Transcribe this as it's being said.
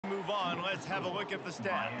move on, let's have a look at the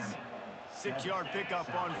stats. 6-yard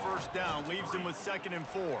pickup on first down leaves him with 2nd and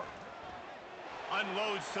 4.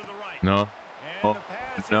 Unloads to the right. No. And the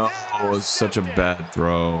pass No, is it was such a bad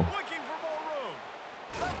throw. Looking for more room.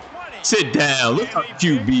 The 20. Sit down. Look at our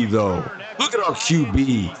QB, though. Look at our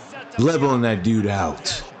QB leveling that dude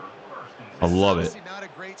out. I love it.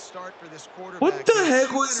 What the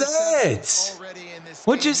heck was that?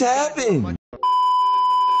 What just happened?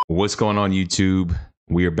 What's going on, YouTube?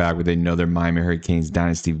 We are back with another Miami Hurricanes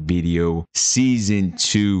Dynasty video. Season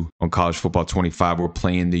 2 on College Football 25. We're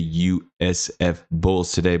playing the USF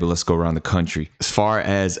Bulls today, but let's go around the country. As far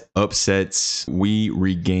as upsets, we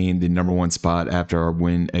regained the #1 spot after our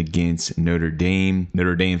win against Notre Dame.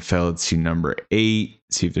 Notre Dame fell to number 8.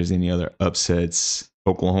 See if there's any other upsets.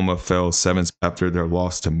 Oklahoma fell 7th after their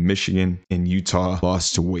loss to Michigan, and Utah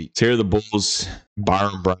lost to Wake. Here are the Bulls.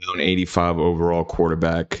 Byron Brown, 85 overall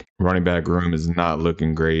quarterback. Running back room is not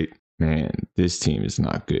looking great. Man, this team is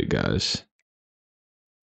not good, guys.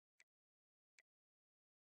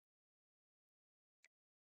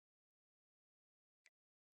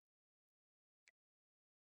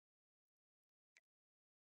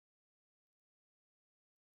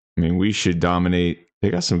 I mean, we should dominate. They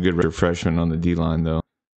got some good freshmen on the D-line, though.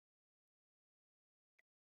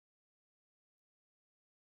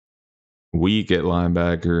 Weak at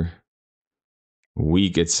linebacker.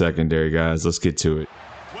 Weak at secondary, guys. Let's get to it.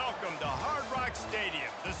 Welcome to Hard Rock Stadium.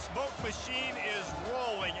 The smoke machine is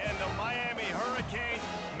rolling, and the Miami Hurricanes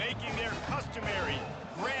making their customary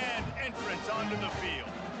grand entrance onto the field.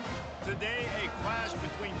 Today, a clash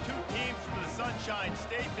between two teams from the Sunshine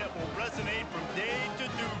State that will resonate from Dade to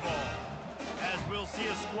Duval. As we'll see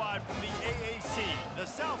a squad from the AAC, the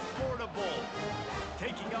South Florida Bulls,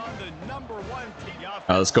 taking on the #1 team. All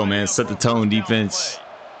right, let's go, man. Set the tone, defense.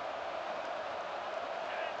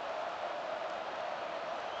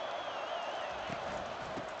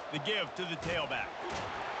 The give to the tailback.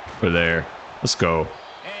 We're there. Let's go.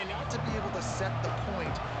 And not to be able to set the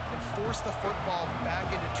point and force the football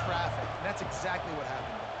back into traffic. And that's exactly what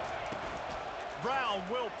happened. Brown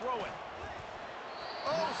will throw it.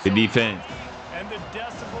 Oh, Good defense. And the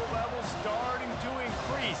decibel level starting to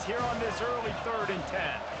increase here on this early 3rd and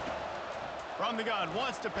 10. From the gun,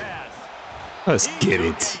 wants to pass. Let's get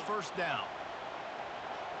it. First down.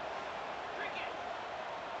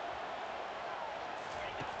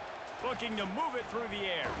 Looking to move it through the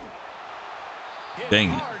air. Dang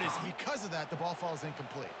it. Hard is because of that, the ball falls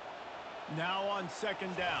incomplete. Now on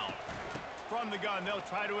 2nd down. From the gun, they'll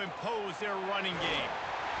try to impose their running game.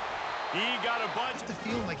 He got a bunch. Just the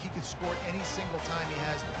feeling like he could score any single time he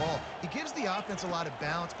has the ball. He gives the offense a lot of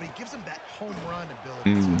balance, but he gives them that home run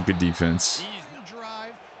ability. Good defense. He's the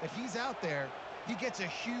drive that he's out there. He gets a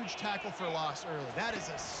huge tackle for loss early. That is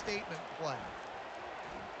a statement play.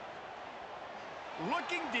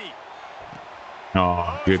 Looking deep.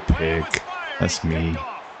 Oh, good pick. That's me.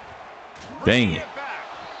 Dang it.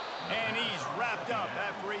 And he's wrapped up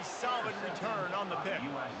after a solid return on the pick.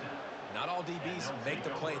 Not all DBs make the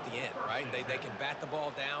play at the end, right? They can bat the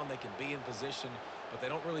ball down, they can be in position, but they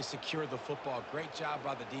don't really secure the football. Great job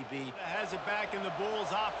by the DB. Has it back, and the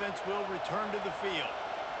Bulls offense will return to the field.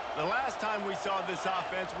 The last time we saw this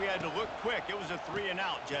offense, we had to look quick. It was a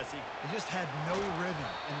 3-and-out, Jesse. They just had no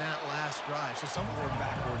rhythm in that last drive. So Somewhere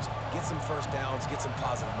backwards, get some first downs, get some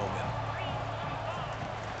positive momentum.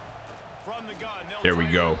 From the gun, there we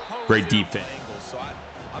go. Great defense. So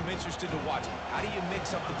I'm interested to watch. How do you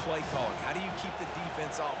mix up the play calling? How do you keep the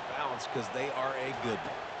defense off balance? Because they are a good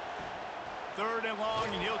one. 3rd and long,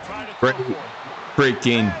 and he'll try to throw for it.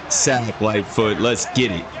 Freaking sack Lightfoot. Let's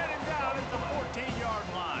get it.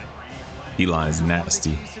 D-line is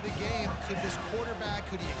nasty. Could this quarterback,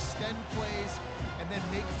 could he extend plays and then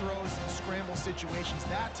make throws in scramble situations?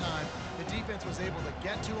 That time, the defense was able to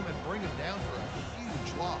get to him and bring him down for a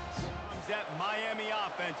huge loss. That Miami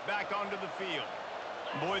offense back onto the field.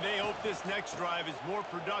 Boy, they hope this next drive is more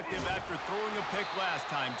productive after throwing a pick last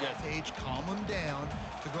time, Jesse. Page, calm them down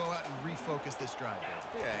to go out and refocus this drive.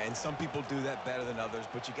 Yeah, and some people do that better than others,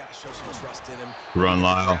 but you got to show some trust in him. Run,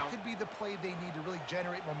 Lyle. Could be the play they need to really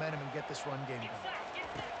generate momentum and get this run game going.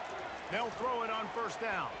 They'll throw it on 1st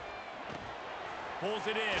down. Pulls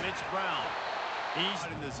it in. It's Brown. He's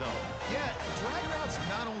in the zone. Yeah, drag routes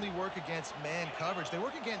not only work against man coverage, they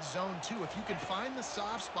work against zone too. If you can find the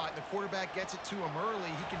soft spot and the quarterback gets it to him early,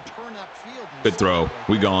 he can turn upfield. Good throw.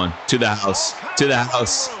 We going to the house. To the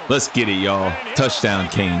house. Let's get it, y'all. Touchdown,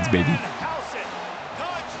 Canes, baby.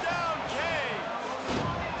 Touchdown, Canes.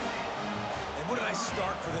 And what a nice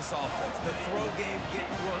start for this offense. The throw game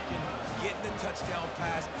getting working, getting the touchdown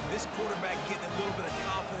pass. This quarterback getting a little bit of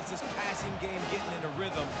confidence. This passing game getting in a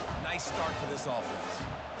rhythm. start for this offense.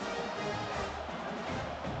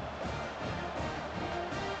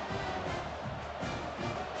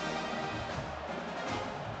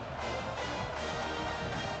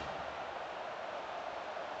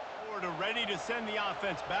 Ready to send the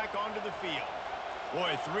offense back onto the field.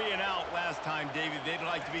 Boy, 3 and out last time, David. They'd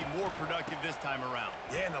like to be more productive this time around.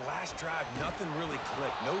 Yeah, in the last drive, nothing really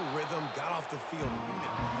clicked. No rhythm, got off the field.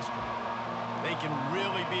 They can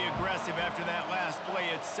really be aggressive after that last play.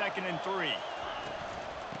 It's 2nd and 3.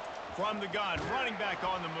 From the gun, running back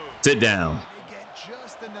on the move. Sit down. They get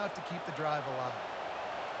just enough to keep the drive alive.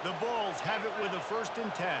 The Bulls have it with a 1st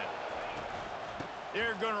and 10.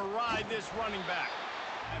 They're going to ride this running back.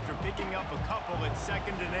 After picking up a couple, it's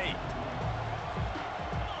 2nd and 8.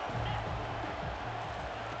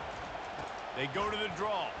 They go to the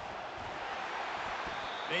draw.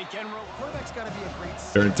 They can roll. Quarterback's got to be a great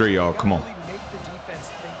 3rd and 3, y'all. Come on. really make the defense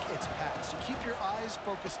think it's pass. You keep your eyes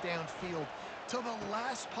focused downfield till the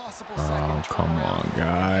last possible second. Oh, come on,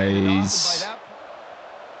 guys.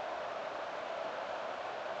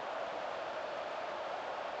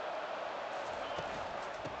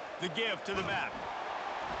 The give to the back.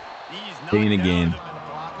 He's not Taking again. Trying to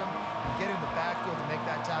block him, get in the backfield to make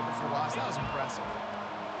that tackle for loss. That was impressive.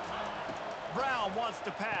 Brown wants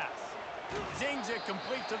to pass. Zings it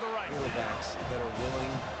complete to the right. Quarterbacks that are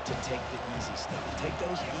willing to take the easy stuff. Take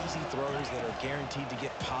those easy throws that are guaranteed to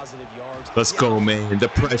get positive yards. Let's go, man. The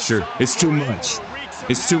pressure. It's too much.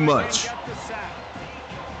 It's too much.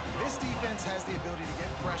 This defense has the ability to get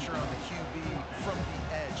pressure on the QB from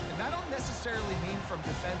the edge. And I don't necessarily mean from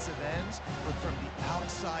defensive ends, but from the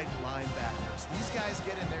outside linebackers. These guys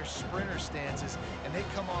get in their sprinter stances, and they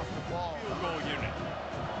come off the ball. Field goal unit.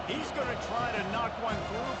 He's going to try to knock one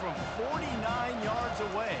through from 49 yards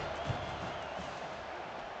away.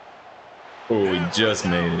 Oh, he just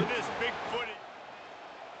made it.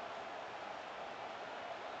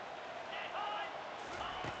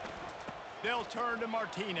 They'll turn to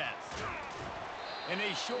Martinez. And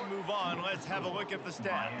a short move on. Let's have a look at the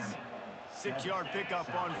stats. 6-yard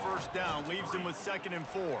pickup on 1st down. Leaves him with 2nd and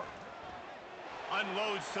 4.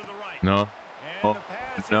 Unloads to the right. No. And Oh,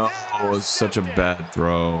 no. It was such a bad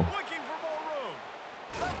throw.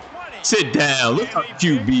 Sit down. Look at our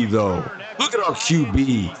QB, though. Look at our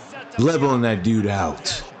QB. Leveling that dude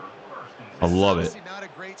out. I love it.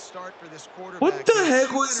 What the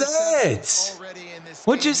heck was that?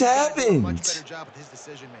 What just happened?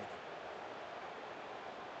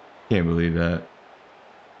 Can't believe that.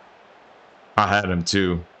 I had him,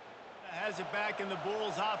 too. Has it back, and the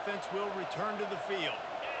Bulls offense will return to the field.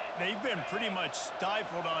 They've been pretty much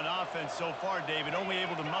stifled on offense so far, David, only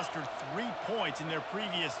able to muster 3 points in their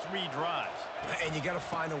previous 3 drives. And you got to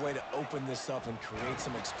find a way to open this up and create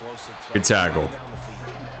some explosive plays. Good tackle.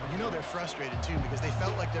 You know they're frustrated, too, because they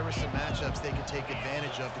felt like there were some matchups they could take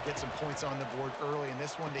advantage of to get some points on the board early. In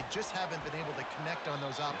this one, they just haven't been able to connect on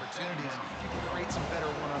those opportunities to create some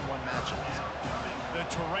better one-on-one matchups. The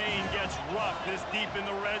terrain gets rough this deep in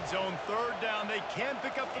the red zone. 3rd down. They can't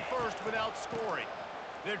pick up the first without scoring.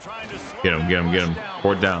 They're trying to slow get him.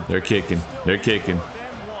 4th down. They're kicking. They're kicking.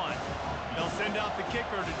 They'll send out the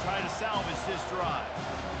kicker to try to salvage this drive.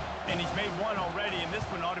 And he's made one already, and this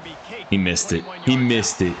one ought to be cake. He missed it. He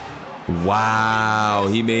missed it. Wow.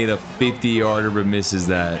 He made a 50-yarder but misses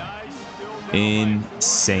that.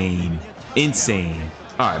 Insane. Insane.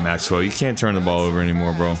 All right, Maxwell. You can't turn the ball over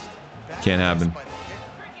anymore, bro. Can't happen.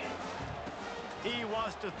 He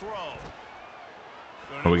wants to throw.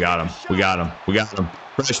 Oh, we got him. We got him. We got him.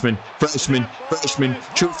 Freshman.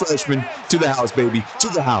 True freshman. To the house, baby. To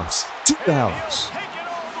the house. To the house. Take it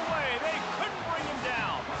all the way. They couldn't bring him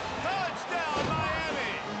down. Touchdown,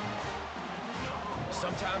 Miami.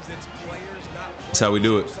 Sometimes it's players, not players. That's how we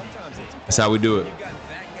do it. Sometimes it's That's how we do it. You got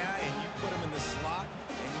that guy and you put him in the slot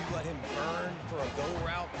and you let him burn for a go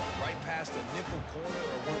route right past a nickel corner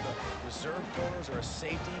or one of the reserve corners or a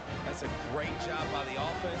safety. That's a great job by the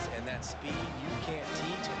offense, and that speed you can't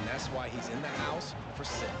teach, and that's why he's in the house for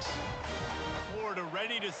 6. Florida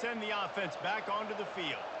ready to send the offense back onto the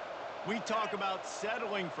field. We talk about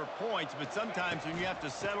settling for points, but sometimes when you have to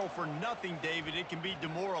settle for nothing, David, it can be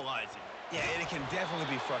demoralizing. Yeah, and it can definitely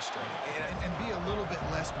be frustrating. And be a little bit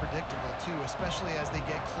less predictable, too, especially as they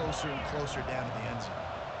get closer and closer down to the end zone.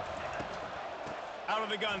 Out of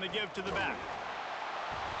the gun, they give to the back.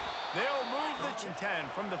 They'll move the 10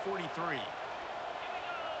 from the 43.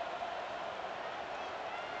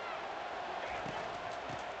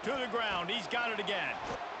 To the ground. He's got it again.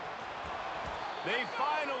 They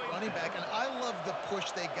finally running back, and I love the push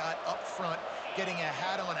they got up front, getting a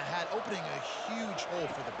hat on a hat, opening a huge hole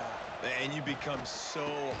for the back. And you become so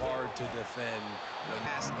hard to defend the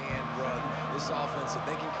pass and run. This offense, if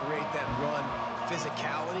they can create that run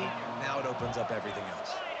physicality, now it opens up everything else.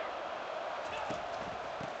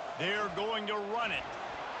 They're going to run it.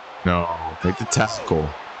 No, make the tackle.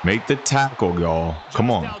 Make the tackle, y'all. Come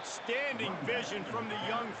on. Outstanding vision from the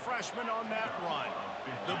young freshman on that run.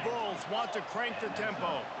 The Bulls want to crank the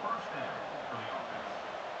tempo.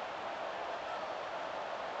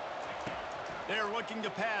 They're looking to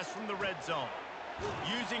pass from the red zone.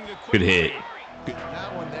 Using the quick Good hit.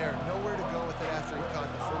 That one there, nowhere to go with it after he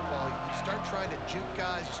caught the football. You start trying to juke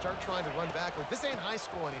guys, you start trying to run backward. This ain't high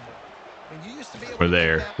school anymore. I mean, you used to be able We're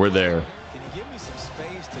there. We're there. Can you give me some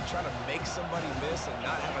space to try to make somebody miss and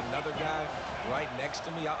not have another guy right next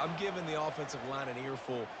to me? I'm giving the offensive line an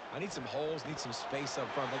earful. I need some holes, need some space up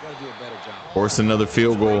front. They got to do a better job. Force another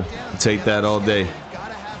field goal. Take that all day. You've got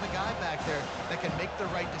to have a guy back there that can make the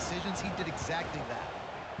right decisions. He did exactly that.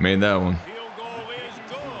 Made that one. Field goal is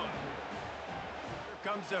good. Here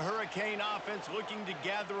comes the Hurricane offense looking to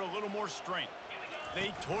gather a little more strength.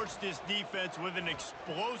 They torched this defense with an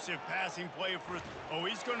explosive passing play for. Oh,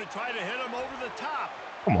 he's going to try to hit him over the top.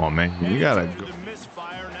 Come on, man. You gotta go. The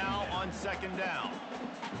misfire now on second down.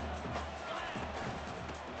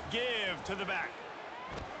 Give to the back.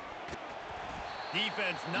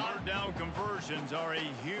 Defense knocked down conversions are a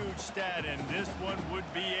huge stat, and this one would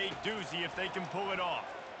be a doozy if they can pull it off.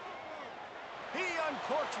 He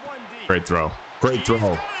uncorks one deep. Great throw. Great throw.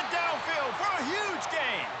 He's got it downfield for a huge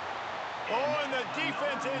gain. Oh, and the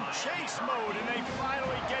defense in chase mode, and they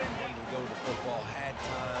finally get him. To go to football, had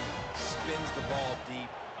time, spins the ball deep.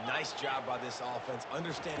 Nice job by this offense,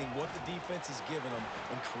 understanding what the defense is giving them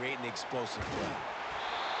and creating the explosive play.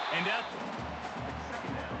 And that.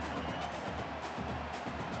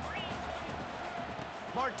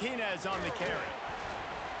 Martinez on the carry.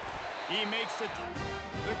 He makes it.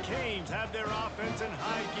 The Canes have their offense in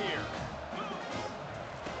high gear.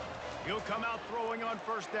 He'll come out throwing on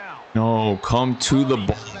first down. No, come to the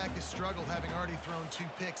ball. Back has struggled, having already thrown 2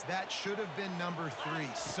 picks. That should have been number 3.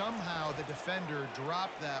 Somehow the defender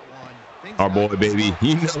dropped that one. Our boy, baby.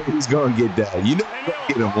 You know he's gonna get that. You know he's gonna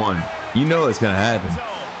get him one. You know it's gonna happen.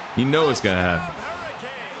 You know it's gonna happen.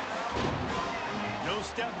 No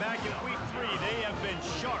step back in week 3. They have been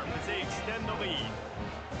sharp as they extend the lead.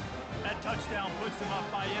 That touchdown puts them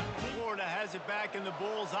up by it. Florida has it back in the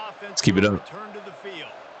Bulls offense. Let's keep it up. Return to the field.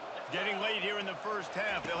 Getting late here in the first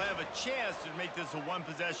half, they'll have a chance to make this a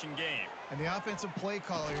one-possession game. And the offensive play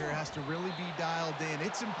caller here has to really be dialed in.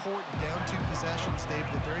 It's important down 2 possessions, Dave,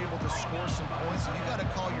 that they're able to score some points. So you got to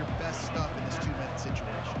call your best stuff in this 2-minute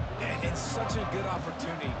situation. And it's such a good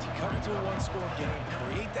opportunity to come into a one-score game,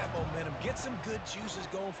 create that momentum, get some good juices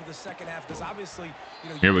going for the second half. Because obviously,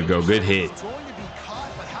 you know, here we go. Good hit. It's going to be caught,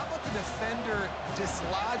 but how about the defender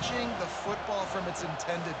dislodging the football from its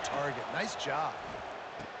intended target? Nice job.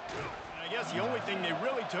 I guess the only thing they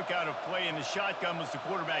really took out of play in the shotgun was the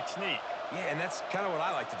quarterback sneak. Yeah, and that's kind of what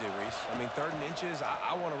I like to do, Reese. I mean, 3rd and inches,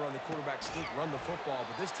 I want to run the quarterback sneak, run the football,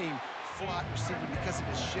 but this team flat receiver because of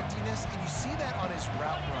his shiftiness, and you see that on his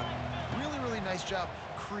route run. Really, really nice job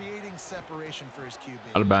creating separation for his QB.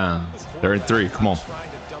 Out of bounds. 3rd and 3. Come on.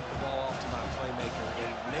 Trying to dump the ball off to my playmaker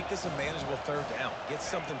and make this a manageable 3rd down. Get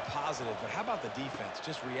something positive. But how about the defense?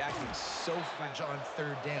 Just reacting so fast on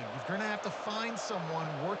 3rd down. You're going to have to find someone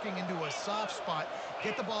working into a soft spot.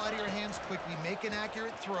 Get the ball out of your hands quickly. Make an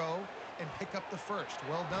accurate throw and pick up the first.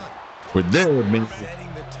 Well done. We're there, man.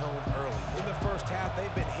 Setting the tone early. In the first half,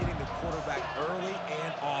 they've been hitting the quarterback early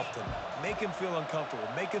and often. Make him feel uncomfortable.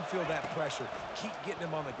 Make him feel that pressure. Keep getting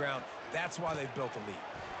him on the ground. That's why they've built a lead.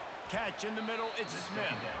 Catch in the middle, it's Smith.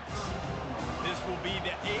 This will be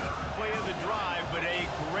the 8th play of the drive, but a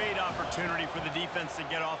great opportunity for the defense to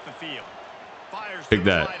get off the field. Fires Take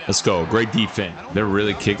that. Let's go. Great defense. They're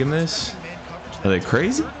really kicking this? Are they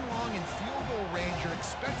crazy?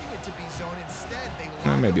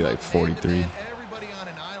 Maybe like 43.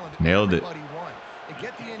 Nailed it.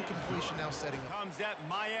 Get the incompletion now setting up. Comes that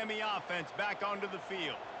Miami offense back onto the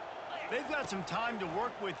field. They've got some time to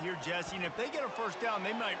work with here, Jesse, and if they get a first down,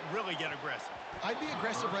 they might really get aggressive. I'd be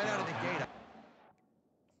aggressive right out of the gate.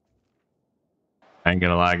 I ain't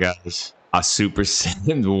gonna lie, guys. I super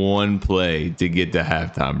sent 1 play to get to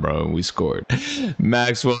halftime, bro, and we scored.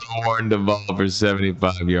 Maxwell Warren the ball for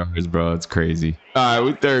 75 yards, bro. It's crazy. All right,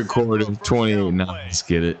 we 3rd quarter, 28-9. Let's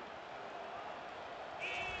get it.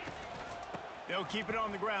 They'll keep it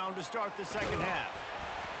on the ground to start the second half.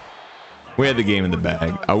 We had the game in the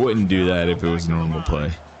bag. I wouldn't do that if it was a normal play.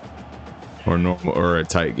 or normal or a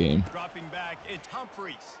tight game. Dropping back, it's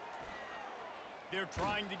Humphries. They're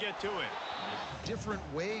trying to get to it. Different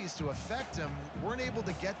ways to affect him. Weren't able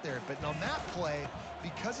to get there, but on that play,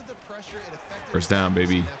 because of the pressure, it affected. First down,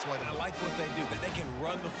 baby. That's why I like what they do. That they can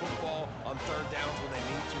run the football on third downs when they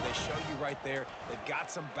need to. They show you right there. They've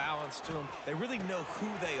got some balance to them. They really know who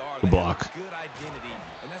they are. They block. have a good identity,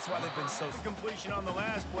 and that's why they've been so. Completion on the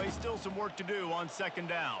last play. Still some work to do on second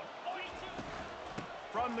down.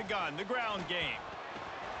 From the gun, the ground game.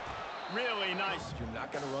 Really nice. You're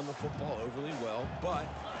not going to run the football overly well, but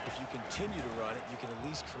if you continue to run it, you can at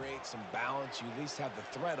least create some balance. You at least have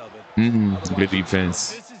the threat of it. Good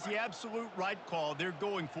defense. This is the absolute right call. They're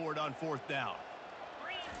going for it on fourth down.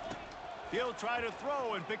 He'll try to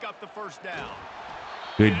throw and pick up the first down.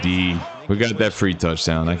 Good D. We got that free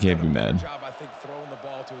touchdown. I can't be mad. Job, I think, throwing the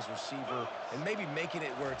ball to his receiver and maybe making it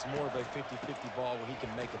where it's more of a 50-50 ball where he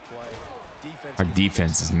can make a play. Our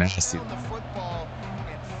defense is nasty. On the football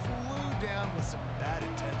and flew down with some bad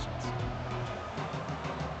intentions.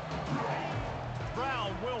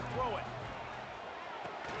 Brown will throw it.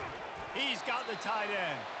 He's got the tight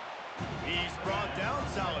end. He's brought down.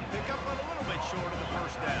 Solid pickup, but a little bit short of the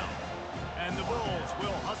first down. And the Bulls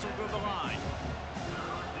will hustle to the line.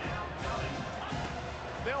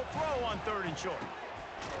 They'll throw on third and short.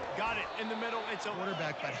 Got it in the middle. It's a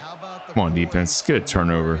Quarterback, but how about the Come on, defense. Good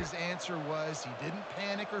turnover. His answer was he didn't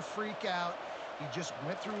panic or freak out. He just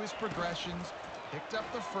went through his progressions, picked up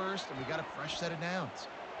the first, and we got a fresh set of downs.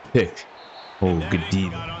 Pick. Oh, good D.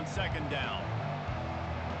 Got on second down.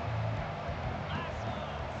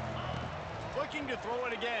 Looking to throw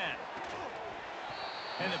it again.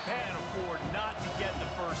 And the can't afford not to get the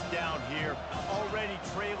first down here. Already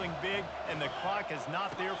trailing big, and the clock is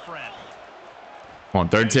not their friend. Come on,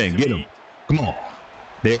 third 10. Get him. Come on.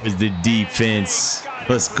 There's the defense.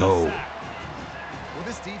 Let's go. Well,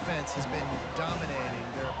 this defense has been dominating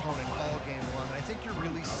their opponent all game long, and I think you're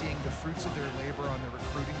really seeing the fruits of their labor on the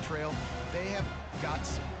recruiting trail. They have got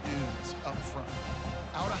some dudes up front,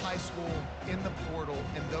 out of high school, in the portal,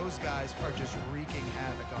 and those guys are just wreaking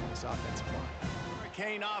havoc on this offensive line.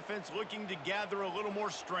 Hurricane offense looking to gather a little more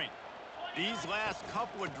strength. These last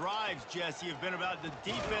couple of drives, Jesse, have been about the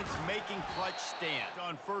defense making clutch stand.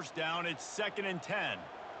 On first down, it's 2nd and 10.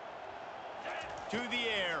 To the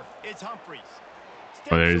air, it's Humphries.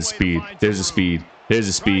 Oh, there's the speed. There's the speed. There's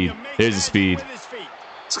the speed. There's the speed.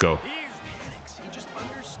 Let's go. He just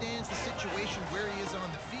understands the situation where he is on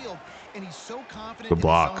the field, and he's so confident Good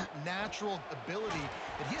block. in his own natural ability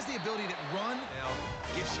that he has the ability to run. Now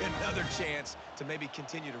gives you another chance to maybe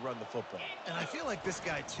continue to run the football. And I feel like this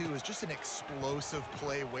guy, too, is just an explosive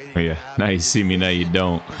play waiting Oh, yeah. to happen. Now you see me, now you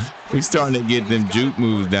don't. We starting to get them juke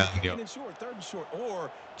moves down, yo. Third and short, or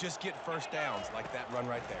just get first downs like that run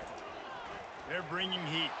right there. They're bringing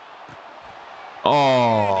heat.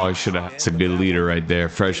 Oh, I should have. It's a good leader right there.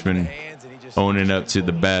 Freshman owning up to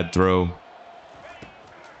the bad throw.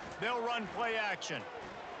 They'll run play action.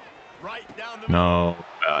 Right down the No,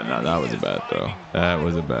 no, that was a bad throw. That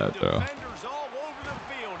was a bad throw. Defenders all over the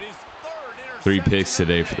field. His third interception 3 picks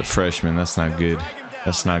today for the freshman. That's not good.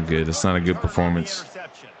 That's not good. That's not a good performance.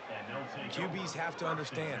 QBs have to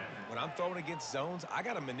understand, when I'm throwing against zones, I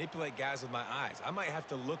got to manipulate guys with my eyes. I might have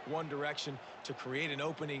to look one direction to create an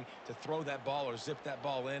opening to throw that ball or zip that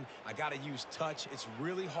ball in. I got to use touch. It's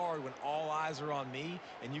really hard when all eyes are on me,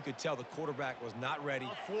 and you could tell the quarterback was not ready.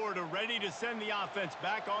 Florida ready to send the offense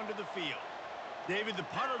back onto the field. David, the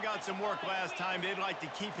punter got some work last time. They'd like to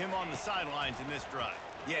keep him on the sidelines in this drive.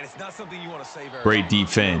 Yeah, it's not something you want to say very Great often.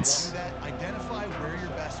 defense. Identify where your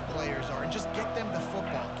best players are and just get them the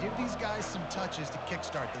football. Give these guys some touches to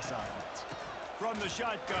kickstart this offense. From the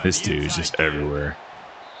shotgun, This dude is just everywhere.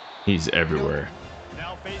 He's everywhere.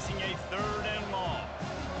 Now facing a 3rd and long.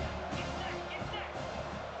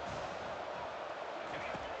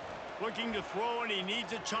 Looking to throw, and he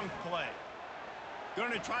needs a chunk play.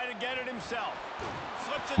 Going to try to get it himself.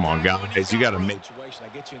 Come on, guys. You got to make. Situation. I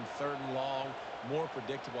get you in 3rd and long, more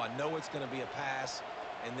predictable. I know it's going to be a pass,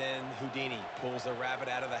 and then Houdini pulls the rabbit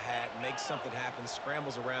out of the hat, makes something happen,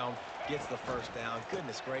 scrambles around, gets the first down.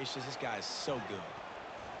 Goodness gracious, this guy is so good.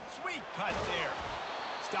 Sweet cut there.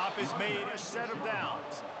 Stop is made, a set of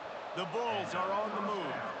downs. The Bulls are on the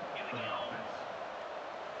move.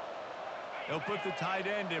 They'll put the tight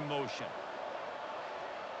end in motion.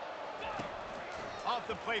 Off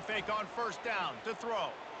the play fake on first down to throw.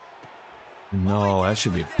 No, that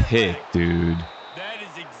should be a pick, dude. That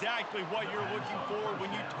is exactly what you're looking for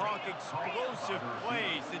when you talk explosive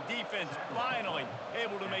plays. The defense finally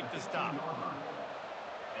able to make the stop. And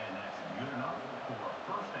that's good enough for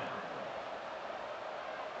a first down.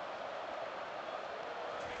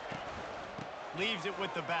 Leaves it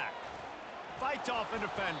with the back. Fights off a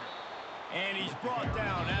defender. And he's brought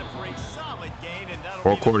down after a solid gain, and that'll be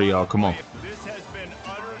the Four-quarter, y'all. Come on. This has been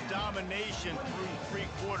utter domination through 3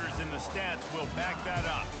 quarters, and the stats will back that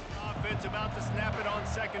up. Offense about to snap it on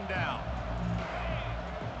 2nd down.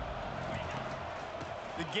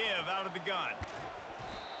 The give out of the gun.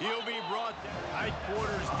 He'll be brought down. Tight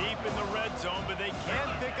quarters deep in the red zone, but they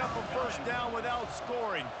can't pick up a 1st down without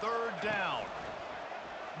scoring. 3rd down.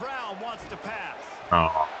 Brown wants to pass.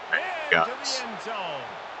 Oh, into the end zone.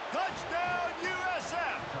 Touchdown,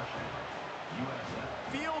 USF.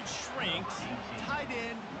 Field shrinks, tight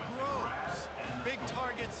end grows. Big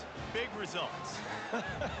targets, big results.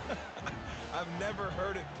 I've never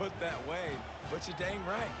heard it put that way, but you're dang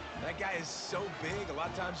right. That guy is so big. A lot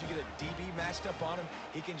of times you get a DB matched up on him.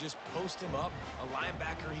 He can just post him up. A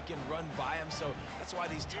linebacker, he can run by him. So that's why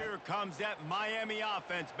these... Here comes that Miami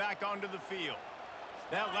offense back onto the field.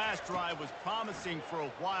 That last drive was promising for a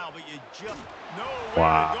while, but you just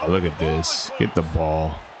wow, look at this. Get the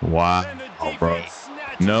ball. Wow, bro.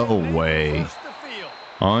 No way.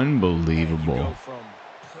 Unbelievable.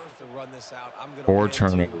 4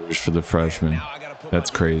 turnovers for the freshman.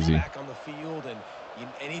 That's crazy.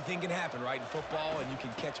 Anything can happen, right, in football, and you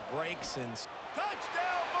can catch breaks and...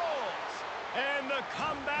 Touchdown Bulls! And the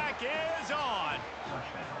comeback is on.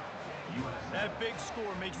 That big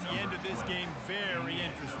score makes the end of this game very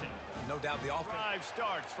interesting. No doubt the offense drive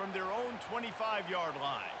starts from their own 25-yard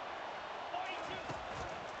line.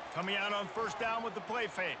 Coming out on 1st down with the play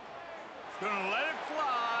fake. Gonna let it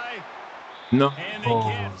fly. No.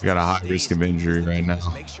 Got a high risk of injury right now.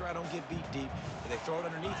 Make sure I don't get beat deep. If they throw it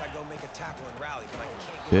underneath, I go make a tackle and rally. But I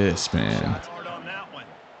can't get this, man. Hard on that one.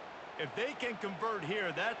 If they can convert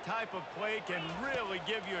here, that type of play can really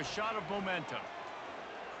give you a shot of momentum.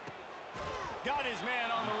 Got his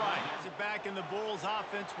man on the right. It back, and the Bulls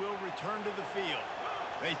offense will return to the field.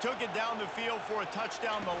 They took it down the field for a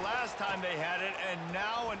touchdown the last time they had it, and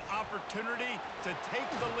now an opportunity to take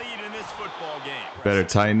the lead in this football game. Better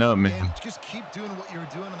tighten up, man. Just keep doing what you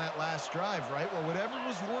were doing on that last drive, right? Where whatever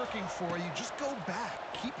was working for you, just go back.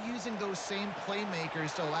 Keep using those same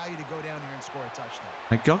playmakers to allow you to go down here and score a touchdown.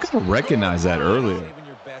 Like, y'all gotta recognize that earlier. Saving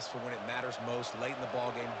your best for when it matters most, late in the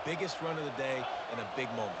ball game. Biggest run of the day in a big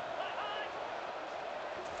moment.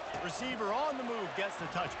 Receiver on the move gets the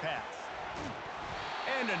touch pass.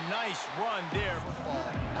 And a nice run there.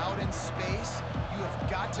 Football out in space. You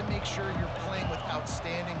have got to make sure you're playing with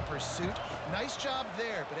outstanding pursuit. Nice job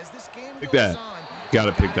there, but as this game goes on,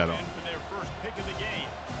 gotta pick that up. For their first pick of the game.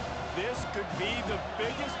 This could be the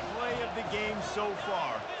biggest play of the game so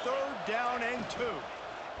far. 3rd down and 2.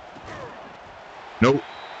 Nope.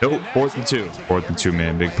 4th and 2. 4th and 2,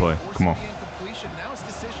 man. Big play. Come on. Now it's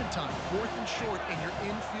decision time. 4th and short, and you're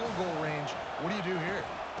in field goal range. What do you do here?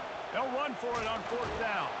 They'll run for it on 4th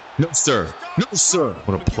down. No, sir. No, sir.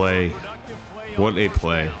 What a play. What a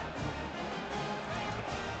play.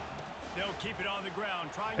 They'll keep it on the ground.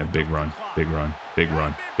 A big run. Big run. Big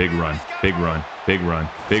run. Big run. Big run. Big run.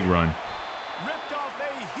 Big run. Ripped off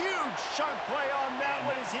a huge sharp play on that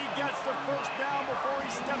one as he gets the 1st down before he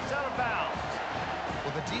steps out of bounds.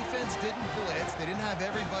 Well, the defense didn't blitz. They didn't have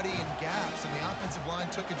everybody in gaps, and the offensive line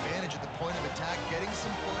took advantage at the point of attack, getting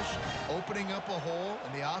some push, opening up a hole,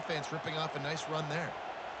 and the offense ripping off a nice run there.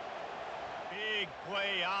 Big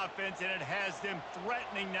play offense, and it has them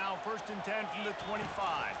threatening now. 1st and 10 from the 25.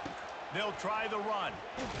 They'll try the run.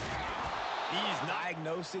 He's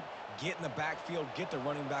diagnosed it, get in the backfield, get the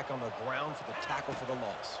running back on the ground for the tackle for the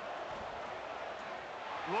loss.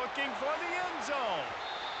 Looking for the end zone.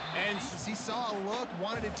 And he saw a look,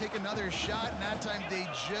 wanted to take another shot, and that time they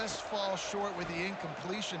just fall short with the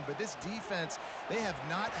incompletion. But this defense, they have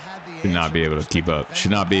not had the answer. Should not be able to keep up. Should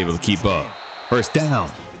not be able to keep up. 1st down.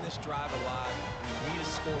 Keeping this drive alive. We need to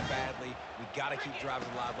score badly. We got to keep driving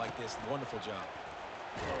alive like this. Wonderful job.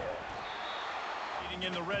 Leading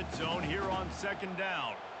in the red zone here on 2nd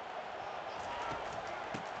down.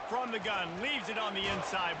 From the gun, leaves it on the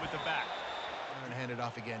inside with the back. And hand it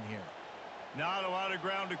off again here. Not a lot of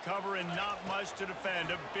ground to cover and not much to defend.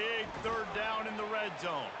 A big 3rd down in the red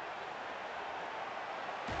zone.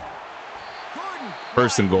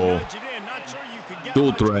 1st and goal.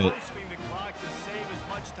 Dual threat. The clock to save as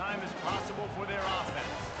much time as possible for their offense.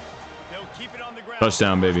 They'll keep it on the ground.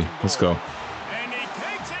 Touchdown, baby. Let's go. And he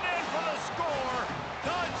takes it in for the score.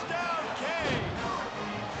 Touchdown, King.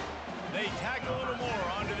 They tack a little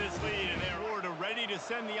more onto this lead, and they're ready to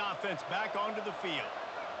send the offense back onto the field.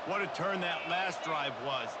 What a turn that last drive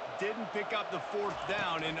was. Didn't pick up the 4th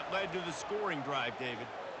down, and it led to the scoring drive, David.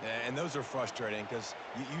 And those are frustrating because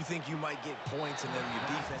you think you might get points and then your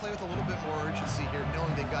defense. Play with a little bit more urgency here,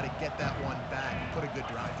 knowing they've got to get that one back and put a good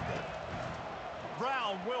drive together.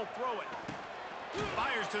 Brown will throw it.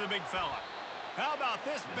 Fires to the big fella. How about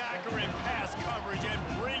this backer in pass coverage and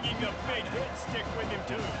bringing the big hit stick with him,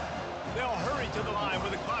 too? They'll hurry to the line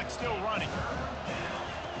with the clock still running.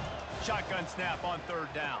 Shotgun snap on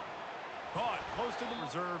third down. Caught close to the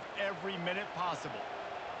reserve every minute possible.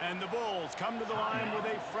 And the Bulls come to the line with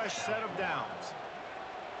a fresh set of downs.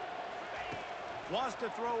 Wants to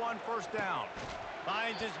throw on first down.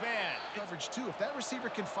 Finds his man. Coverage, too. If that receiver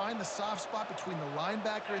can find the soft spot between the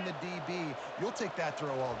linebacker and the DB, you'll take that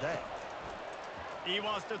throw all day. He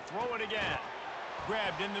wants to throw it again.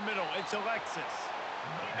 Grabbed in the middle. It's Alexis.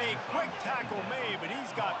 A quick tackle made, but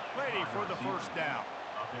he's got plenty for the first down.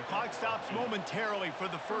 Clock stops momentarily for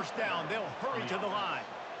the first down. They'll hurry to the line.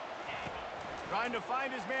 Trying to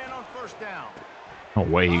find his man on first down. Oh,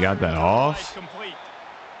 wait, he got that off? Complete.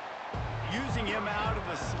 Using him out of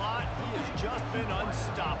the slot, he has just been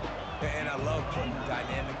unstoppable. And I love putting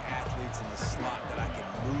dynamic athletes in the slot that I can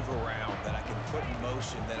move around, that I can put in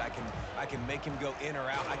motion, that I can make him go in or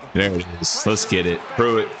out. There it is. Let's get it.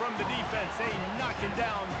 Prove it. From the defense, they knock him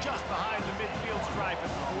down just behind the midfield stripe at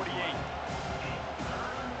the 48.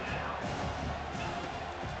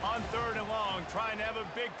 On third and long, trying to have a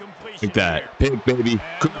big completion. Like that. Pick, baby.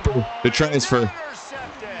 Cooper, the transfer.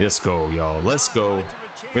 Let's go, y'all. Let's go.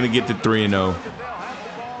 We're going to get to 3-0.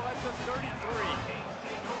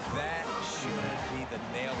 That should be the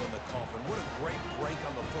nail in the coffin. What a great break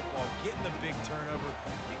on the football. Getting the big turnover.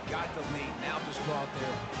 You got the lead. Now just go out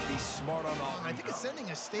there, be smart on offense. I think it's sending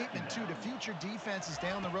a statement, too, to future defenses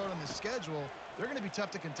down the road on the schedule. They're going to be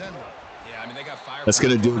tough to contend with. Yeah, I mean, they got fire. That's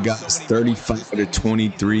going to do it, guys.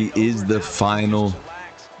 35-23 is the final.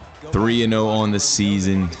 3-0 on the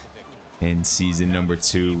season. In season number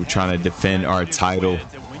 2, we're trying to defend our title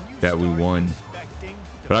that we won.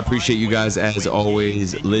 But I appreciate you guys as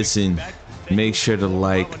always. Listen, make sure to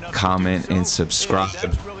like, comment, and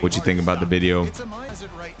subscribe. What you think about the video?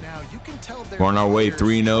 We're on our way.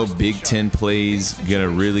 3-0. Big 10 plays. Gonna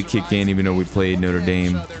really kick in, even though we played Notre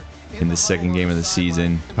Dame in the second game of the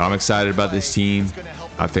season. But I'm excited about this team.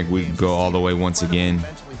 I think we can go all the way once again.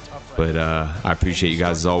 But I appreciate you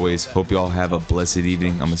guys as always. Hope you all have a blessed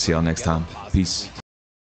evening. I'm going to see y'all next time. Peace.